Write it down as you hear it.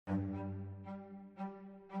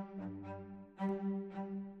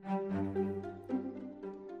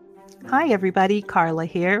Hi, everybody. Carla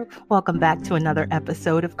here. Welcome back to another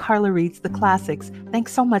episode of Carla Reads the Classics.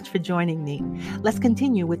 Thanks so much for joining me. Let's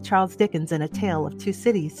continue with Charles Dickens and A Tale of Two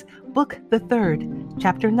Cities, Book the Third,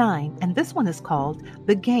 Chapter 9, and this one is called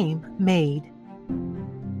The Game Made.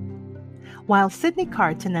 While Sidney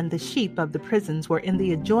Carton and the sheep of the prisons were in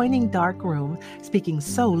the adjoining dark room, speaking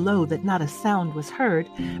so low that not a sound was heard,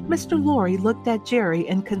 Mr. Lorry looked at Jerry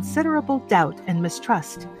in considerable doubt and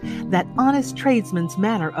mistrust. That honest tradesman's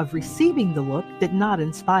manner of receiving the look did not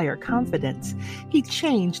inspire confidence. He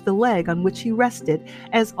changed the leg on which he rested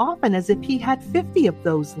as often as if he had 50 of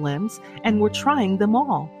those limbs and were trying them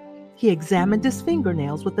all. He examined his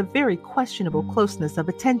fingernails with a very questionable closeness of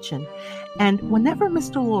attention, and whenever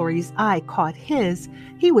Mr. Lorry's eye caught his,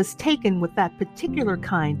 he was taken with that particular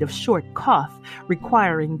kind of short cough,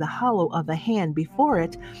 requiring the hollow of a hand before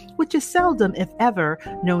it, which is seldom, if ever,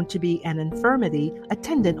 known to be an infirmity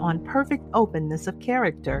attendant on perfect openness of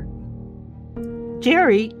character.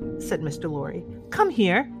 "Jerry," said Mr. Lorry, "come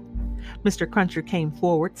here." Mr. Cruncher came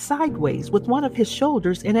forward sideways with one of his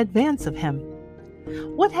shoulders in advance of him.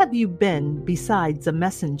 "What have you been besides a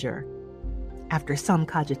messenger?" After some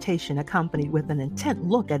cogitation accompanied with an intent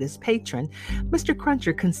look at his patron, Mr.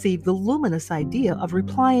 Cruncher conceived the luminous idea of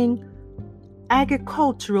replying,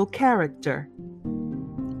 "Agricultural character."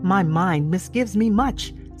 "My mind misgives me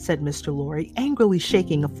much," said Mr. Lorry, angrily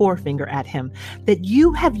shaking a forefinger at him, "that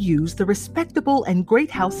you have used the respectable and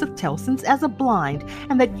great house of Tellson's as a blind,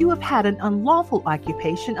 and that you have had an unlawful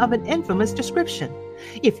occupation of an infamous description.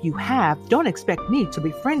 If you have, don't expect me to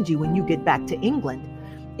befriend you when you get back to England.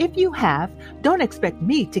 If you have, don't expect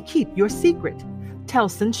me to keep your secret.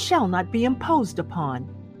 Tellson shall not be imposed upon."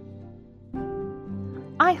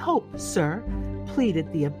 "I hope, sir,"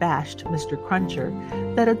 pleaded the abashed Mr. Cruncher,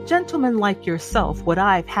 "that a gentleman like yourself, what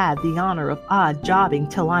I've had the honor of odd jobbing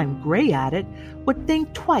till I'm gray at it, would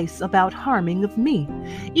think twice about harming of me,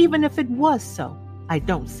 even if it was so. I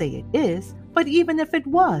don't say it is, but even if it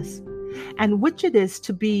was. And which it is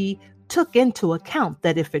to be took into account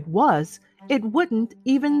that if it was, it wouldn't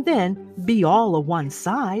even then be all a one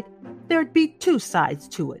side. There'd be two sides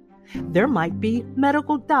to it. There might be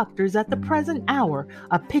medical doctors at the present hour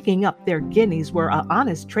picking up their guineas where a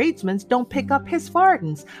honest tradesman's don't pick up his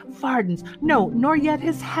fardens. No, nor yet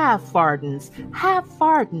his half-fardens,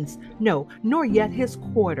 no, nor yet his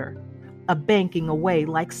quarter. Banking away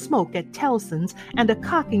like smoke at Tellson's, and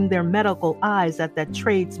cocking their medical eyes at that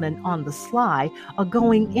tradesman on the sly,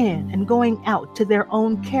 going in and going out to their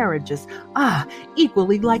own carriages,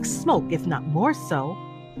 equally like smoke, if not more so.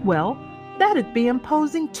 Well, that'd be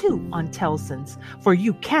imposing too on Tellson's, for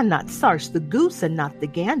you cannot sarch the goose and not the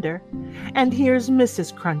gander. And here's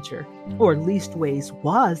Mrs. Cruncher, or leastways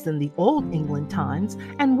was in the old England times,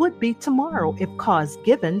 and would be tomorrow if cause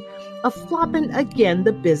given, flopping again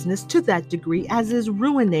the business to that degree as is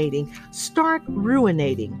stark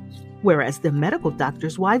ruinating. Whereas the medical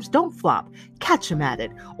doctors' wives don't flop, catch 'em at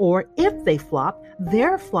it, or if they flop,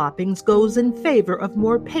 their floppings goes in favor of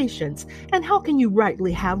more patients, and how can you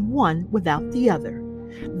rightly have one without the other?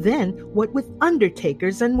 Then what with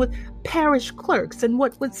undertakers, and with parish clerks, and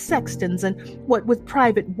what with sextons, and what with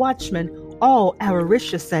private watchmen, all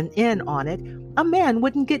avaricious and in on it, a man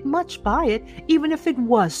wouldn't get much by it, even if it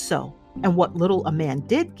was so, and what little a man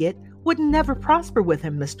did get would never prosper with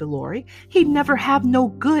him, Mr. Lorry. He'd never have no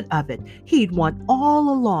good of it. He'd want all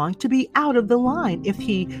along to be out of the line if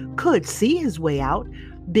he could see his way out,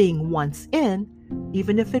 being once in,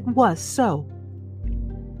 even if it was so."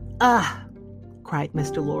 "Ah!" cried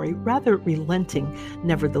Mr. Lorry, rather relenting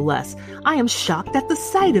nevertheless, "I am shocked at the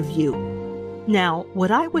sight of you." "Now, what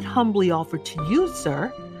I would humbly offer to you,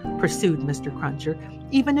 sir," pursued Mr. Cruncher,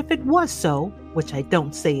 "even if it was so, which I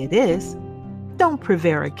don't say it is—" "Don't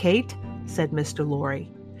prevaricate," said Mr. Lorry.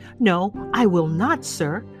 "No, I will not,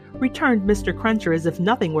 sir," returned Mr. Cruncher as if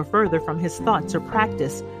nothing were further from his thoughts or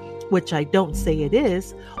practice, "which I don't say it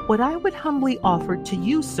is. What I would humbly offer to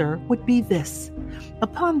you, sir, would be this.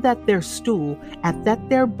 Upon that there stool, at that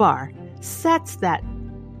there bar, sats that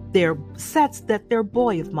there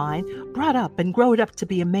boy of mine, brought up and growed up to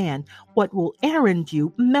be a man, what will errand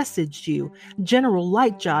you, message you, general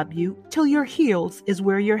light job you, till your heels is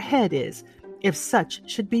where your head is, if such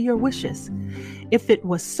should be your wishes. If it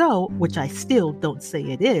was so, which I still don't say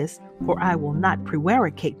it is, for I will not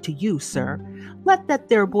prevaricate to you, sir, let that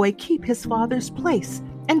there boy keep his father's place,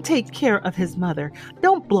 and take care of his mother.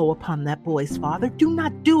 Don't blow upon that boy's father. Do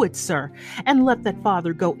not do it, sir. And let that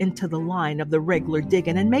father go into the line of the regular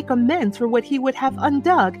digging and make amends for what he would have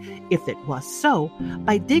undug, if it was so,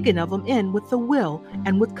 by digging of 'em in with the will,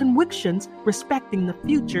 and with conwictions respecting the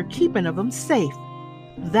future keeping of 'em safe.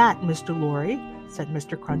 That, Mr. Lorry, said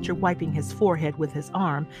Mr. Cruncher, wiping his forehead with his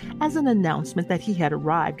arm, as an announcement that he had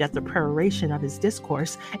arrived at the peroration of his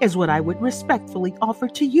discourse, is what I would respectfully offer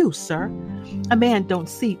to you, sir. A man don't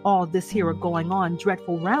see all this here a going on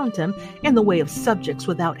dreadful round him in the way of subjects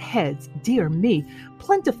without heads, dear me,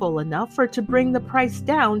 plentiful enough for to bring the price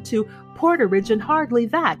down to porterage and hardly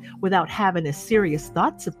that, without having his serious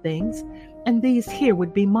thoughts of things. And these here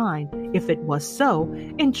would be mine, if it was so,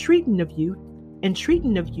 entreating of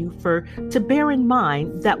you for to bear in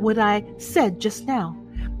mind that what I said just now,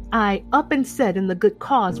 I up and said in the good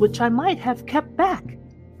cause which I might have kept back.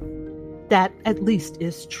 That at least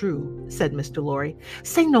is true, said Mr. Lorry.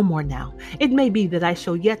 Say no more now. It may be that I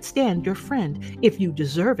shall yet stand your friend, if you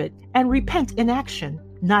deserve it, and repent in action,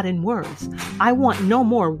 not in words. I want no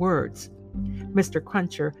more words. Mr.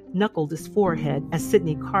 Cruncher knuckled his forehead as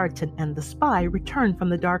Sidney Carton and the spy returned from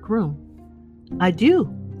the dark room. Adieu,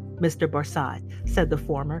 Mr. Barsad, said the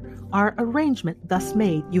former. Our arrangement thus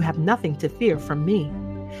made, you have nothing to fear from me.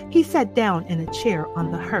 He sat down in a chair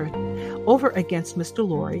on the hearth, over against Mr.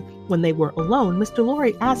 Lorry. When they were alone, Mr.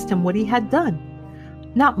 Lorry asked him what he had done.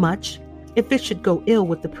 Not much. If it should go ill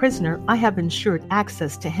with the prisoner, I have ensured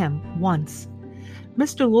access to him once.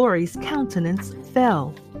 Mr. Lorry's countenance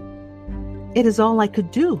fell. It is all I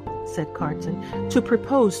could do, said Carton. To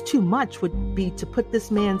propose too much would be to put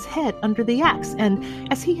this man's head under the axe,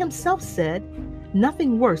 and, as he himself said,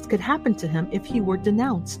 nothing worse could happen to him if he were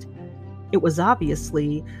denounced. It was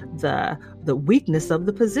obviously the weakness of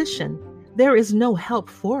the position. There is no help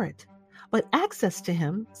for it. But access to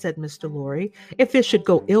him, said Mr. Lorry, if it should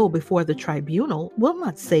go ill before the tribunal, will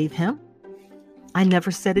not save him. I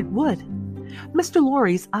never said it would. Mr.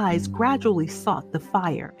 Lorry's eyes gradually sought the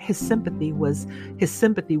fire. His sympathy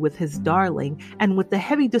with his darling and with the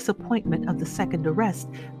heavy disappointment of the second arrest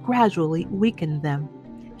gradually weakened them.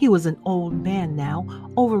 He was an old man now,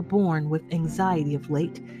 overborne with anxiety of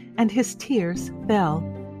late, and his tears fell.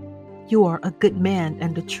 You are a good man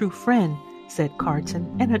and a true friend, said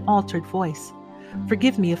Carton in an altered voice.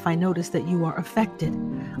 Forgive me if I notice that you are affected.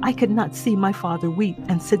 I could not see my father weep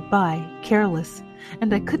and sit by, careless,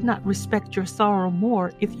 and I could not respect your sorrow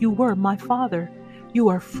more if you were my father. You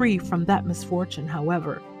are free from that misfortune,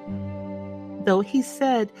 however. Though he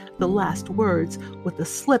said the last words with a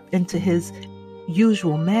slip into his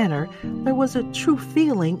usual manner, there was a true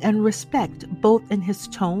feeling and respect both in his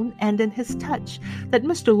tone and in his touch that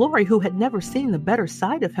Mr. Lorry, who had never seen the better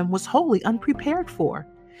side of him, was wholly unprepared for.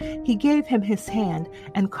 He gave him his hand,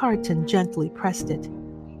 and Carton gently pressed it.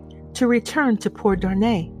 To return to poor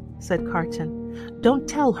Darnay, said Carton. Don't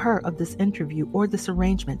tell her of this interview or this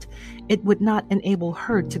arrangement. It would not enable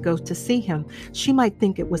her to go to see him. She might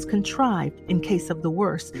think it was contrived, in case of the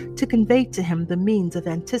worst, to convey to him the means of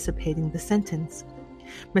anticipating the sentence.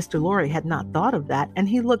 Mr. Lorry had not thought of that, and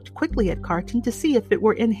he looked quickly at Carton to see if it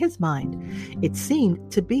were in his mind. It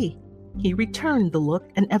seemed to be. He returned the look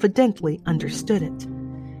and evidently understood it.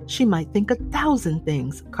 She might think 1,000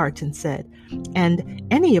 things, Carton said, and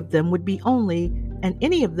any of them would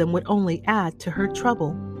only add to her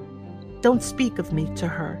trouble. Don't speak of me to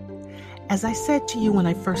her. As I said to you when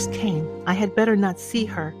I first came, I had better not see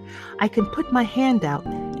her. I can put my hand out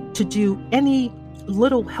to do any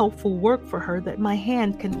little helpful work for her that my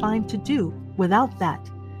hand can find to do without that.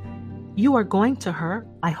 You are going to her,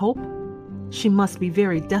 I hope? She must be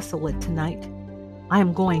very desolate tonight. I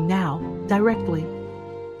am going now, directly.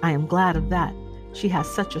 I am glad of that. She has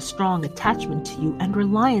such a strong attachment to you and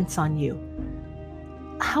reliance on you.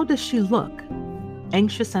 How does she look?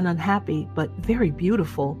 Anxious and unhappy, but very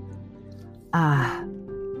beautiful. Ah,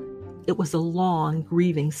 it was a long,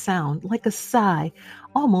 grieving sound, like a sigh,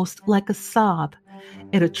 almost like a sob.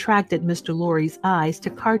 It attracted Mr. Lorry's eyes to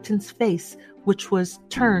Carton's face, which was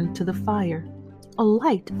turned to the fire. A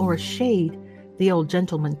light or a shade, the old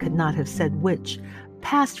gentleman could not have said which,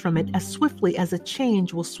 passed from it as swiftly as a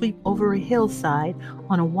change will sweep over a hillside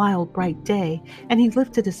on a wild, bright day, and he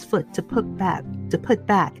lifted his foot to put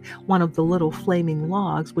back one of the little flaming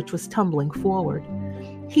logs which was tumbling forward.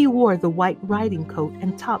 He wore the white riding coat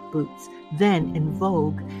and top boots, then in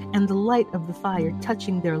vogue, and the light of the fire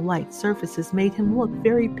touching their light surfaces made him look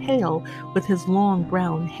very pale, with his long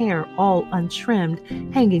brown hair, all untrimmed,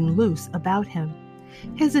 hanging loose about him.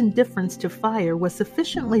 His indifference to fire was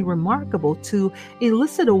sufficiently remarkable to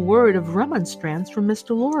elicit a word of remonstrance from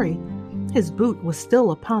Mr. Lorry. His boot was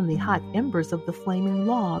still upon the hot embers of the flaming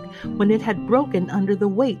log when it had broken under the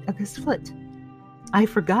weight of his foot. I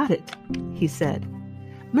forgot it, he said.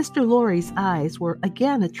 Mr. Lorry's eyes were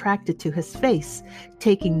again attracted to his face,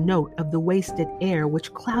 taking note of the wasted air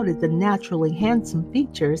which clouded the naturally handsome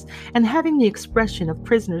features, and having the expression of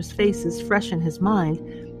prisoners' faces fresh in his mind,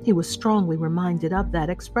 He was strongly reminded of that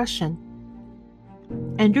expression.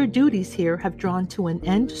 "And your duties here have drawn to an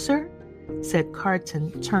end, sir?" said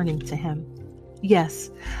Carton, turning to him. "Yes,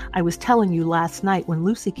 I was telling you last night when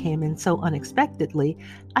Lucy came in so unexpectedly,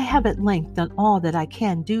 I have at length done all that I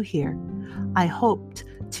can do here. I hoped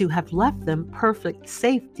to have left them in perfect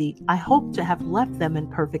safety,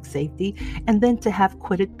 and then to have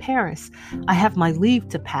quitted Paris. I have my leave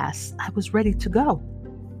to pass. I was ready to go."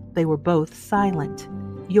 They were both silent.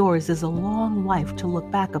 "Yours is a long life to look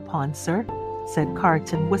back upon, sir," said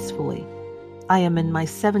Carton wistfully. "I am in my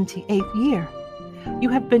 78th year. You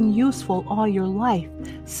have been useful all your life,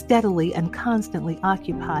 steadily and constantly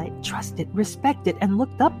occupied, trusted, respected, and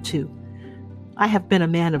looked up to. I have been a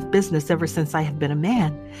man of business ever since I have been a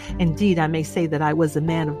man. Indeed, I may say that I was a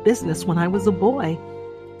man of business when I was a boy.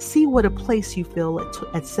 See what a place you fill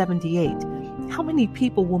at 78. How many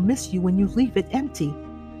people will miss you when you leave it empty?"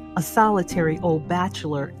 "A solitary old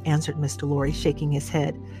bachelor," answered Mr. Lorry, shaking his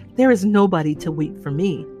head. "There is nobody to weep for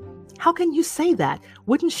me." "How can you say that?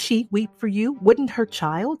 Wouldn't she weep for you? Wouldn't her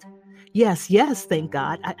child?" Yes, thank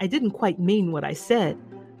God. I didn't quite mean what I said."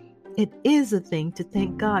 "It is a thing to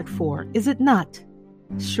thank God for, is it not?"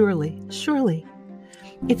 Surely.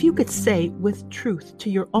 If you could say with truth to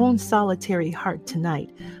your own solitary heart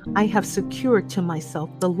tonight, "I have secured to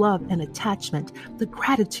myself the love and attachment, the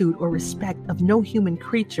gratitude or respect of no human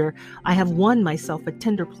creature. I have won myself a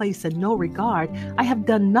tender place and no regard. I have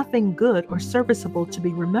done nothing good or serviceable to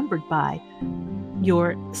be remembered by,"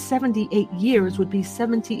 your 78 years would be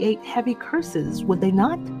 78 heavy curses, would they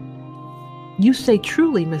not? "You say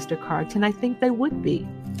truly, Mr. Carton, I think they would be."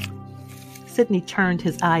 Sidney turned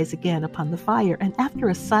his eyes again upon the fire, and after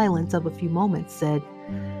a silence of a few moments said,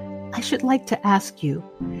 "I should like to ask you,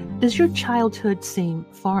 does your childhood seem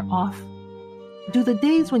far off? Do the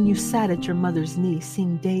days when you sat at your mother's knee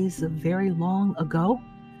seem days of very long ago?"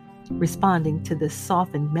 Responding to this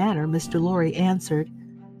softened manner, Mr. Lorry answered,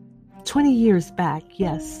 20 years back,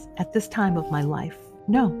 yes, at this time of my life,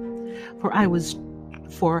 no, for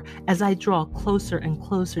as I draw closer and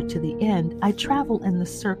closer to the end, I travel in the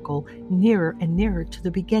circle nearer and nearer to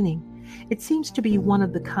the beginning. It seems to be one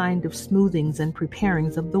of the kind of smoothings and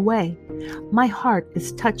preparings of the way. My heart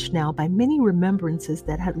is touched now by many remembrances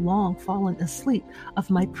that had long fallen asleep of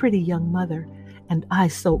my pretty young mother, and I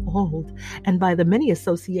so old, and by the many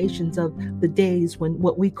associations of the days when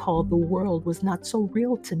what we call the world was not so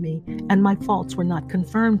real to me, and my faults were not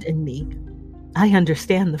confirmed in me. "I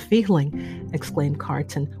understand the feeling," exclaimed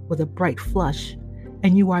Carton with a bright flush.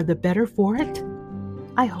 "And you are the better for it?"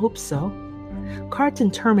 "I hope so."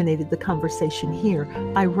 Carton terminated the conversation here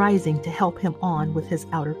by rising to help him on with his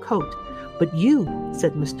outer coat. "But you,"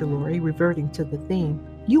 said Mr. Lorry, reverting to the theme,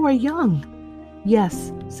 "you are young."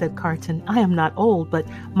 "Yes," said Carton, "I am not old, but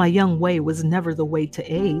my young way was never the way to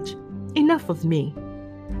age. Enough of me."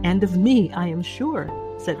 "And of me, I am sure,"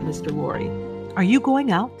 said Mr. Lorry. "Are you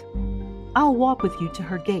going out?" "I'll walk with you to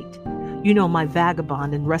her gate. You know my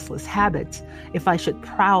vagabond and restless habits. If I should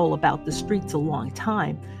prowl about the streets a long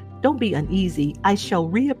time, don't be uneasy. I shall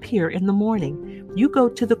reappear in the morning. You go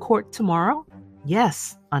to the court tomorrow?"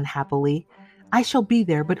 "Yes," unhappily. "I shall be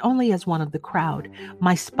there, but only as one of the crowd.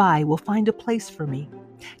 My spy will find a place for me.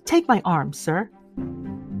 Take my arm, sir."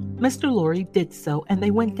 Mr. Lorry did so, and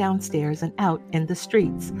they went downstairs and out in the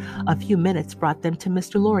streets. A few minutes brought them to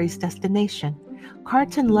Mr. Lorry's destination.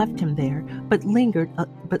 Carton left him there, but lingered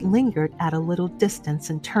at a little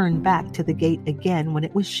distance and turned back to the gate again when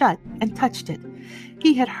it was shut and touched it.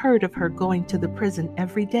 He had heard of her going to the prison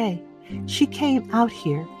every day. "She came out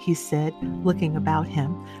here," he said, looking about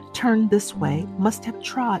him, "turned this way, must have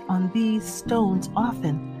trod on these stones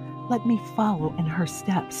often. Let me follow in her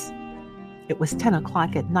steps." It was 10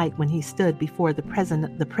 o'clock at night when he stood before the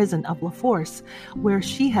prison of La Force, where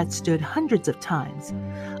she had stood hundreds of times.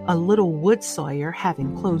 A little wood sawyer,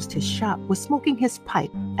 having closed his shop, was smoking his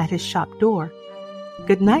pipe at his shop door.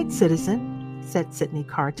 "Good night, citizen," said Sidney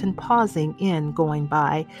Carton, pausing in going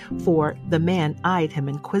by, for the man eyed him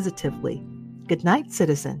inquisitively. "Good night,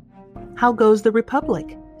 citizen. How goes the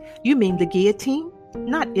Republic? You mean the guillotine?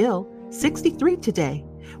 Not ill. 63 today.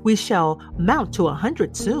 We shall mount to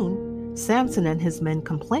 100 soon. Samson and his men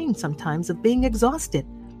complain sometimes of being exhausted."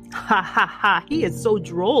 "Ha, ha, ha! He is so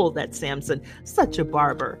droll, that Samson. Such a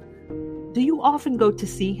barber." "Do you often go to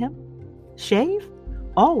see him?" "Shave?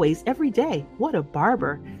 Always, every day. What a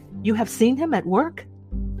barber! You have seen him at work?"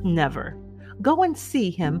 "Never." "Go and see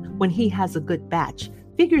him when he has a good batch.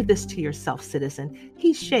 Figure this to yourself, citizen.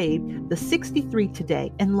 He shaved the 63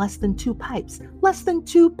 today in less than 2 pipes. Less than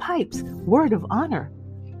 2 pipes! Word of honor."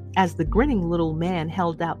 As the grinning little man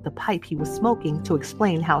held out the pipe he was smoking to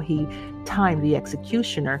explain how he timed the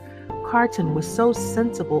executioner, Carton was so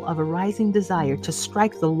sensible of a rising desire to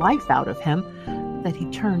strike the life out of him that he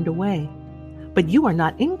turned away. "But you are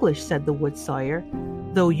not English," said the wood sawyer,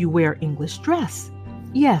 "though you wear English dress."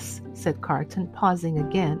 "Yes," said Carton, pausing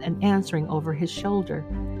again and answering over his shoulder.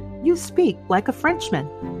 "You speak like a Frenchman."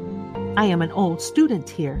 "I am an old student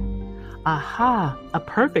here." "Aha, a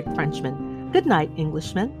perfect Frenchman. Good night,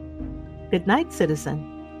 Englishman." "Good night, citizen."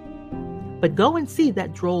 "But go and see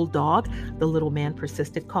that droll dog," the little man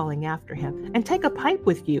persisted, calling after him, "and take a pipe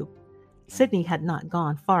with you." Sidney had not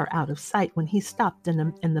gone far out of sight when he stopped in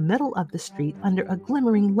the middle of the street under a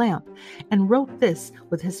glimmering lamp and wrote this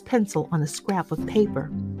with his pencil on a scrap of paper.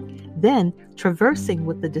 Then, traversing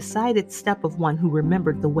with the decided step of one who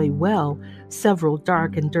remembered the way well, several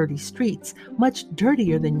dark and dirty streets, much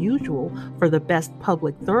dirtier than usual, for the best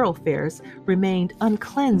public thoroughfares remained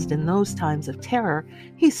uncleansed in those times of terror,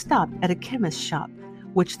 he stopped at a chemist's shop,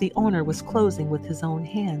 which the owner was closing with his own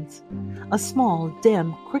hands. A small,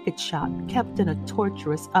 dim, crooked shop kept in a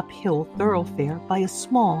tortuous uphill thoroughfare by a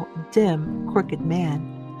small, dim, crooked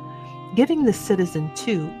man. Giving the citizen,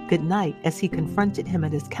 too, good night as he confronted him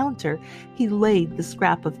at his counter, he laid the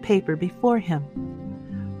scrap of paper before him.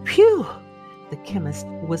 "Phew!" the chemist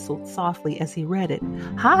whistled softly as he read it.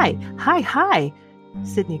 "Hi, hi, hi!"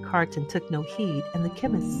 Sidney Carton took no heed, and the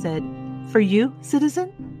chemist said, "For you,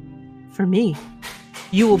 citizen?" "For me."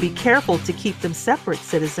 "You will be careful to keep them separate,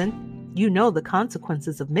 citizen. You know the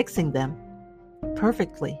consequences of mixing them."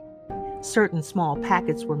 "Perfectly." Certain small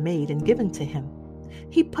packets were made and given to him.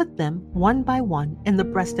 He put them, one by one, in the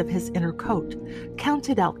breast of his inner coat,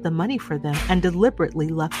 counted out the money for them, and deliberately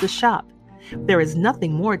left the shop. "There is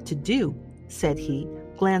nothing more to do," said he,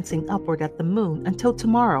 glancing upward at the moon, "until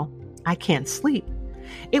tomorrow. I can't sleep."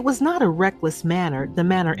 It was not a reckless manner, the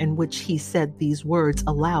manner in which he said these words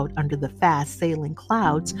aloud under the fast-sailing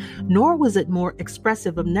clouds, nor was it more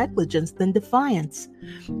expressive of negligence than defiance.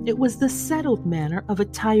 It was the settled manner of a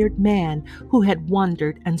tired man who had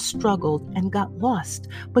wandered and struggled and got lost,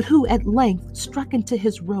 but who at length struck into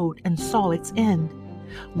his road and saw its end.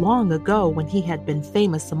 Long ago, when he had been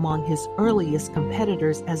famous among his earliest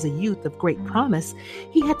competitors as a youth of great promise,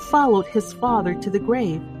 he had followed his father to the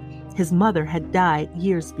grave. His mother had died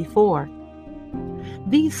years before.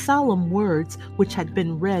 These solemn words, which had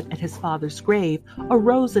been read at his father's grave,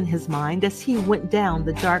 arose in his mind as he went down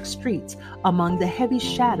the dark streets among the heavy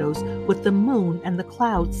shadows, with the moon and the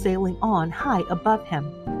clouds sailing on high above him.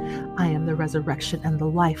 "I am the resurrection and the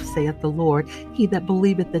life, saith the Lord. He that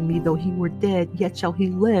believeth in me, though he were dead, yet shall he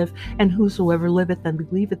live, and whosoever liveth and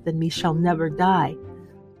believeth in me shall never die."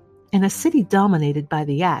 In a city dominated by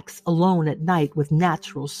the axe, alone at night with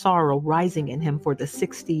natural sorrow rising in him for the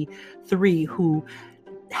 63 who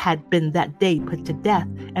had been that day put to death,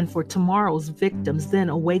 and for tomorrow's victims then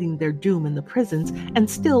awaiting their doom in the prisons, and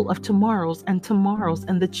still of tomorrows, and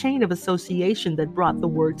the chain of association that brought the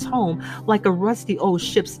words home, like a rusty old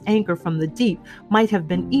ship's anchor from the deep, might have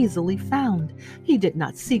been easily found. He did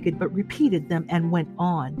not seek it, but repeated them and went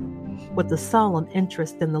on. With a solemn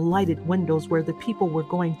interest in the lighted windows where the people were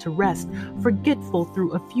going to rest, forgetful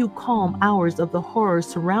through a few calm hours of the horrors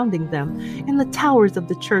surrounding them, in the towers of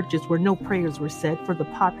the churches where no prayers were said, for the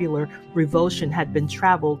popular revulsion had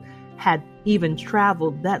even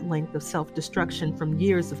traveled that length of self-destruction from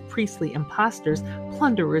years of priestly impostors,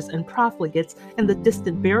 plunderers, and profligates in the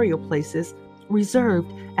distant burial places,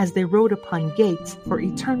 reserved, as they rode upon gates, for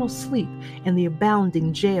eternal sleep in the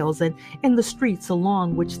abounding jails and in the streets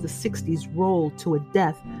along which the 60s rolled to a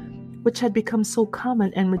death which had become so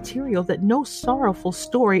common and material that no sorrowful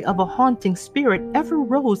story of a haunting spirit ever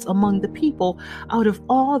rose among the people out of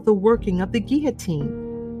all the working of the guillotine.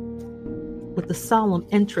 With the solemn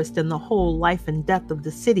interest in the whole life and death of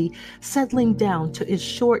the city settling down to its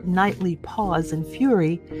short nightly pause and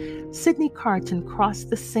fury, Sidney Carton crossed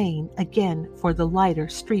the Seine again for the lighter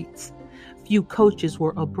streets. Few coaches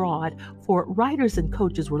were abroad, for riders and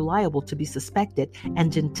coaches were liable to be suspected,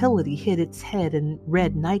 and gentility hid its head in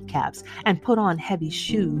red nightcaps and put on heavy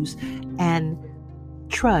shoes and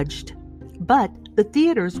trudged. But the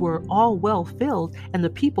theaters were all well filled, and the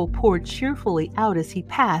people poured cheerfully out as he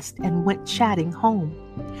passed and went chatting home.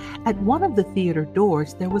 At one of the theater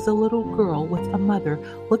doors there was a little girl with a mother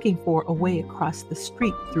looking for a way across the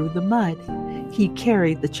street through the mud. He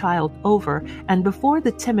carried the child over, and before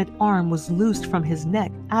the timid arm was loosed from his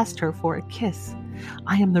neck, asked her for a kiss.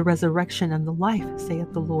 "I am the resurrection and the life,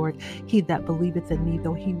 saith the Lord. He that believeth in me,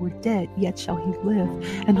 though he were dead, yet shall he live.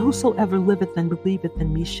 And whosoever liveth and believeth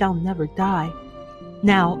in me shall never die."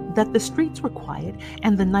 Now that the streets were quiet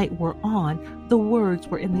and the night wore on, the words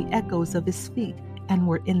were in the echoes of his feet and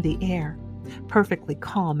were in the air. Perfectly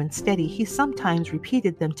calm and steady, he sometimes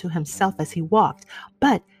repeated them to himself as he walked,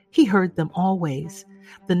 but he heard them always.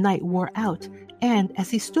 The night wore out, and as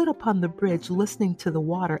he stood upon the bridge listening to the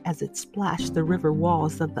water as it splashed the river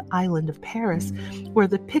walls of the island of Paris, where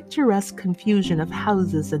the picturesque confusion of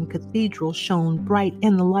houses and cathedrals shone bright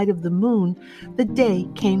in the light of the moon, the day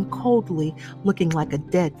came coldly, looking like a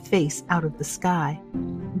dead face out of the sky.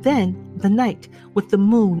 Then the night, with the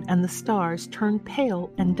moon and the stars, turned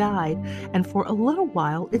pale and died, and for a little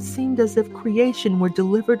while it seemed as if creation were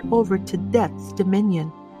delivered over to death's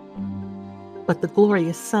dominion. But the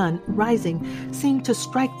glorious sun, rising, seemed to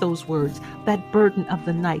strike those words, that burden of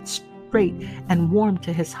the night, straight and warm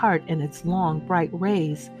to his heart in its long, bright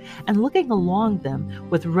rays. And looking along them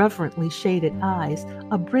with reverently shaded eyes,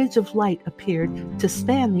 a bridge of light appeared to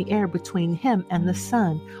span the air between him and the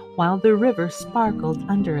sun, while the river sparkled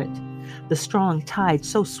under it. The strong tide,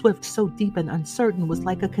 so swift, so deep and uncertain, was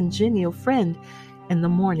like a congenial friend in the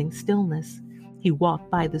morning stillness. He walked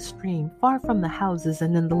by the stream, far from the houses,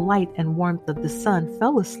 and in the light and warmth of the sun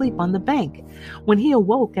fell asleep on the bank. When he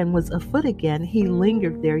awoke and was afoot again, he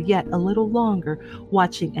lingered there yet a little longer,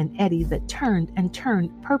 watching an eddy that turned and turned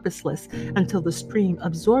purposeless until the stream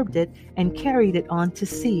absorbed it and carried it on to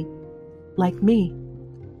sea, like me.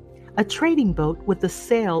 A trading boat with the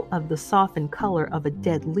sail of the softened color of a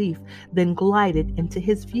dead leaf then glided into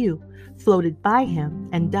his view, floated by him,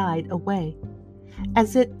 and died away.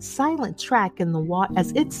 As its silent track in the water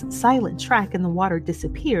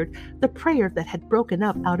disappeared, the prayer that had broken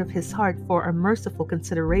up out of his heart for a merciful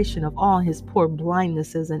consideration of all his poor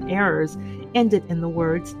blindnesses and errors ended in the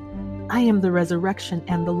words, "I am the resurrection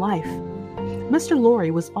and the life." Mr.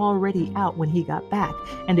 Lorry was already out when he got back,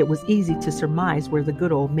 and it was easy to surmise where the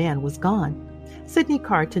good old man was gone. Sidney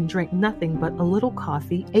Carton drank nothing but a little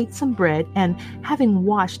coffee, ate some bread, and, having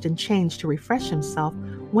washed and changed to refresh himself,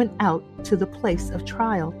 went out to the place of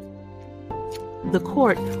trial. The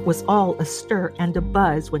court was all astir and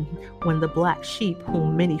abuzz when the black sheep,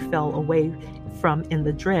 whom many fell away from in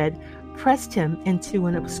the dread, pressed him into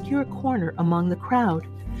an obscure corner among the crowd.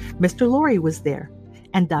 Mr. Lorry was there,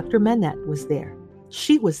 and Dr. Manette was there.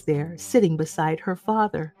 She was there, sitting beside her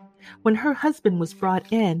father. When her husband was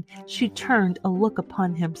brought in, she turned a look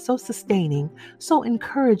upon him so sustaining, so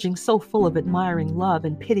encouraging, so full of admiring love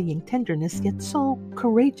and pitying tenderness, yet so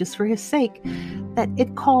courageous for his sake, that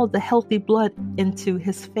it called the healthy blood into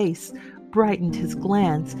his face, brightened his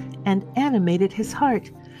glance, and animated his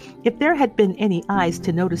heart. If there had been any eyes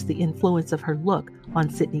to notice the influence of her look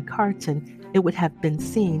on Sidney Carton, it would have been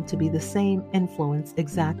seen to be the same influence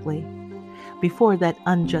exactly. Before that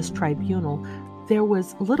unjust tribunal, there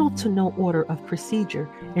was little to no order of procedure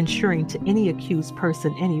ensuring to any accused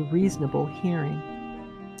person any reasonable hearing.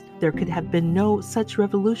 There could have been no such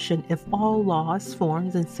revolution if all laws,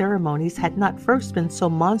 forms, and ceremonies had not first been so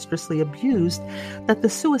monstrously abused that the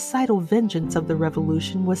suicidal vengeance of the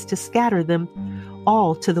revolution was to scatter them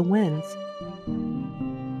all to the winds.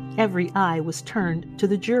 Every eye was turned to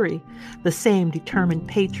the jury, the same determined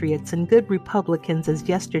patriots and good Republicans as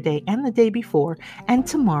yesterday and the day before, and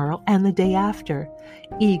tomorrow and the day after.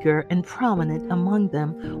 Eager and prominent among them,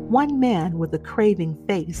 one man with a craving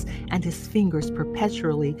face and his fingers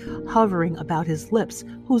perpetually hovering about his lips,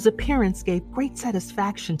 whose appearance gave great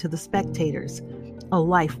satisfaction to the spectators. A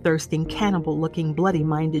life-thirsting, cannibal-looking,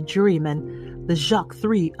 bloody-minded juryman, the Jacques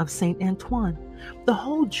III of Saint Antoine. The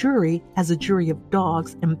whole jury as a jury of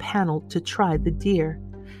dogs empaneled to try the deer.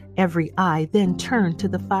 Every eye then turned to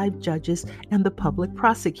the 5 judges and the public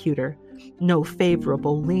prosecutor. No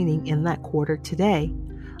favorable leaning in that quarter today.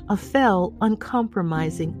 A fell,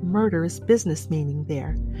 uncompromising, murderous business meaning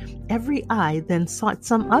there. Every eye then sought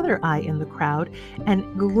some other eye in the crowd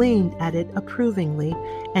and gleamed at it approvingly,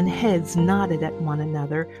 and heads nodded at one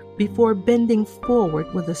another before bending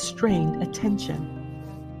forward with a strained attention.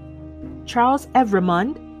 Charles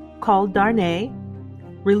Evrémonde, called Darnay,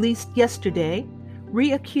 released yesterday,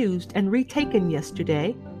 reaccused and retaken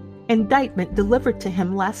yesterday, indictment delivered to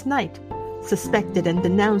him last night, suspected and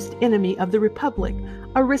denounced enemy of the Republic,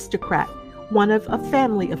 aristocrat, one of a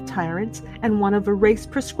family of tyrants, and one of a race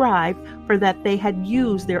prescribed for that they had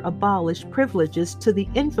used their abolished privileges to the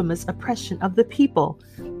infamous oppression of the people.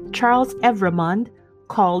 Charles Evrémonde,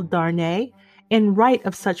 called Darnay, in right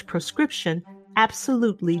of such proscription,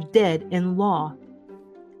 absolutely dead in law.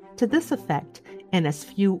 To this effect, in as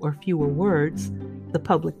few or fewer words, the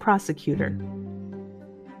public prosecutor.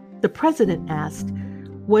 The president asked,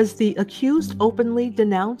 was the accused openly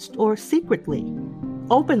denounced or secretly?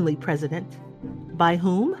 Openly, President. By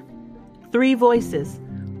whom? 3 voices.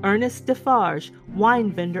 Ernest Defarge,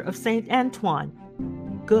 wine vendor of Saint Antoine.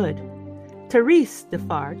 Good. Therese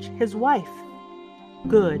Defarge, his wife.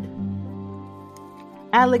 Good.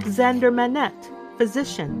 Alexander Manette,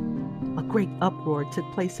 physician. A great uproar took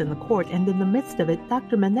place in the court, and in the midst of it,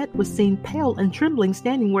 Dr. Manette was seen pale and trembling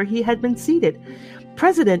standing where he had been seated.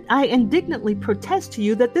 President, I indignantly protest to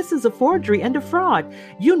you that this is a forgery and a fraud.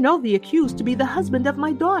 You know the accused to be the husband of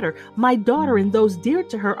my daughter. My daughter and those dear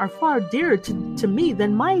to her are far dearer to me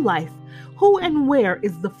than my life. Who and where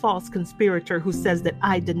is the false conspirator who says that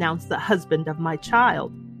I denounce the husband of my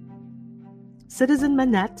child? Citizen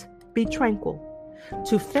Manette, be tranquil.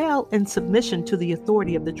 To fail in submission to the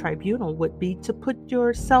authority of the tribunal would be to put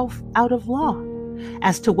yourself out of law.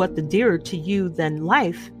 As to what is dearer to you than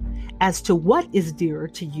life,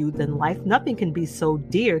 nothing can be so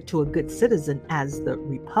dear to a good citizen as the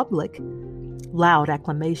Republic. Loud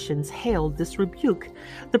acclamations hailed this rebuke.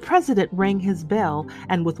 The president rang his bell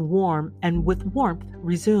and with warmth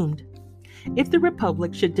resumed. If the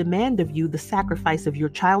Republic should demand of you the sacrifice of your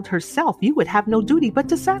child herself, you would have no duty but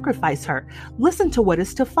to sacrifice her. Listen to what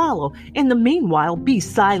is to follow. In the meanwhile, be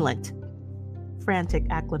silent. Frantic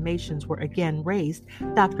acclamations were again raised.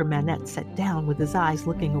 Dr. Manette sat down with his eyes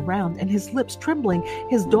looking around and his lips trembling.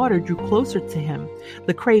 His daughter drew closer to him.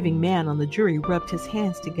 The craving man on the jury rubbed his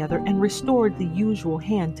hands together and restored the usual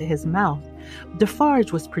hand to his mouth.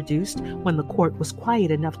 Defarge was produced when the court was quiet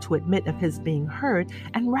enough to admit of his being heard,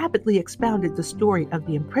 and rapidly expounded the story of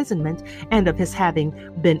the imprisonment and of his having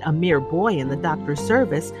been a mere boy in the doctor's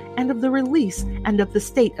service, and of the release and of the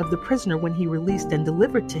state of the prisoner when he released and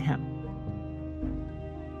delivered to him.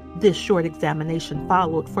 This short examination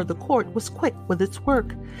followed, for the court was quick with its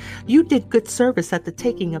work. You did good service at the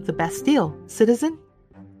taking of the Bastille, citizen?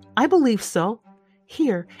 I believe so.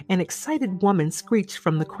 Here, an excited woman screeched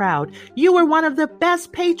from the crowd. You were one of the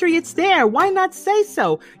best patriots there. Why not say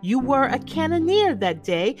so? You were a cannoneer that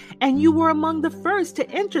day, and you were among the first to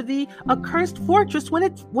enter the accursed fortress when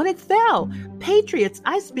it fell. Patriots,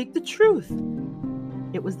 I speak the truth.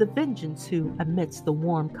 It was the Vengeance who, amidst the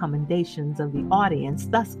warm commendations of the audience,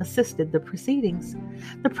 thus assisted the proceedings.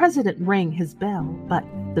 The president rang his bell, but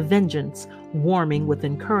the Vengeance, warming with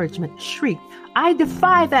encouragement, shrieked, I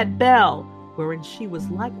defy that bell! Wherein she was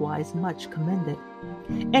likewise much commended.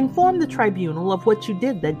 Inform the tribunal of what you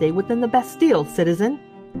did that day within the Bastille, citizen.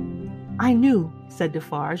 I knew, said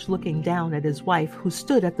Defarge, looking down at his wife, who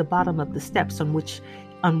stood at the bottom of the steps on which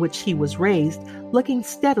he was raised, looking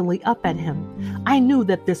steadily up at him. I knew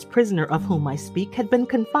that this prisoner of whom I speak had been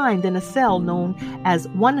confined in a cell known as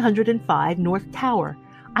 105 North Tower.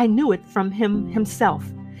 I knew it from him himself.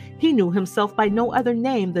 He knew himself by no other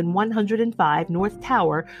name than 105 North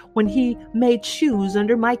Tower when he made shoes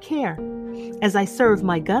under my care. As I served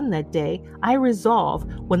my gun that day, I resolve,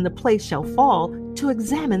 when the place shall fall, to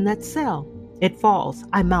examine that cell. It falls.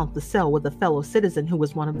 I mount the cell with a fellow citizen who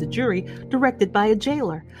was one of the jury, directed by a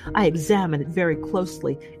jailer. I examine it very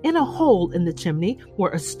closely. In a hole in the chimney,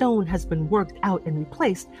 where a stone has been worked out and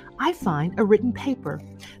replaced, I find a written paper.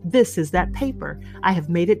 This is that paper. I have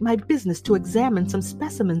made it my business to examine some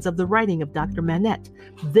specimens of the writing of Dr. Manette.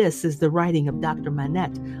 This is the writing of Dr.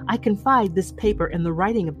 Manette. I confide this paper and the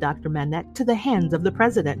writing of Dr. Manette to the hands of the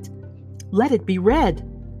president. Let it be read.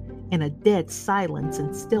 In a dead silence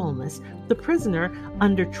and stillness, the prisoner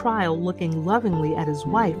under trial looking lovingly at his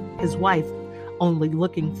wife only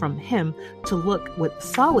looking from him to look with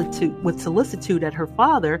solicitude at her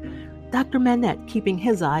father, Dr. Manette keeping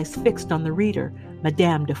his eyes fixed on the reader,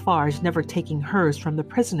 Madame Defarge never taking hers from the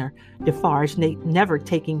prisoner, Defarge never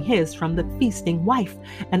taking his from the feasting wife,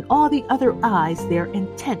 and all the other eyes there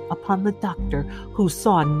intent upon the doctor, who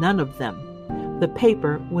saw none of them. The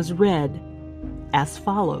paper was read as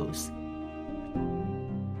follows.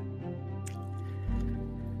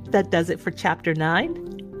 That does it for Chapter 9.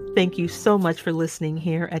 Thank you so much for listening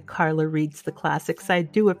here at Carla Reads the Classics. I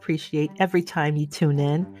do appreciate every time you tune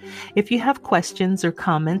in. If you have questions or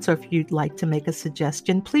comments, or if you'd like to make a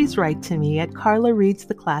suggestion, please write to me at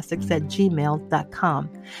carlareadstheclassics@gmail.com.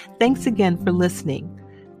 Thanks again for listening.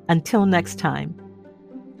 Until next time.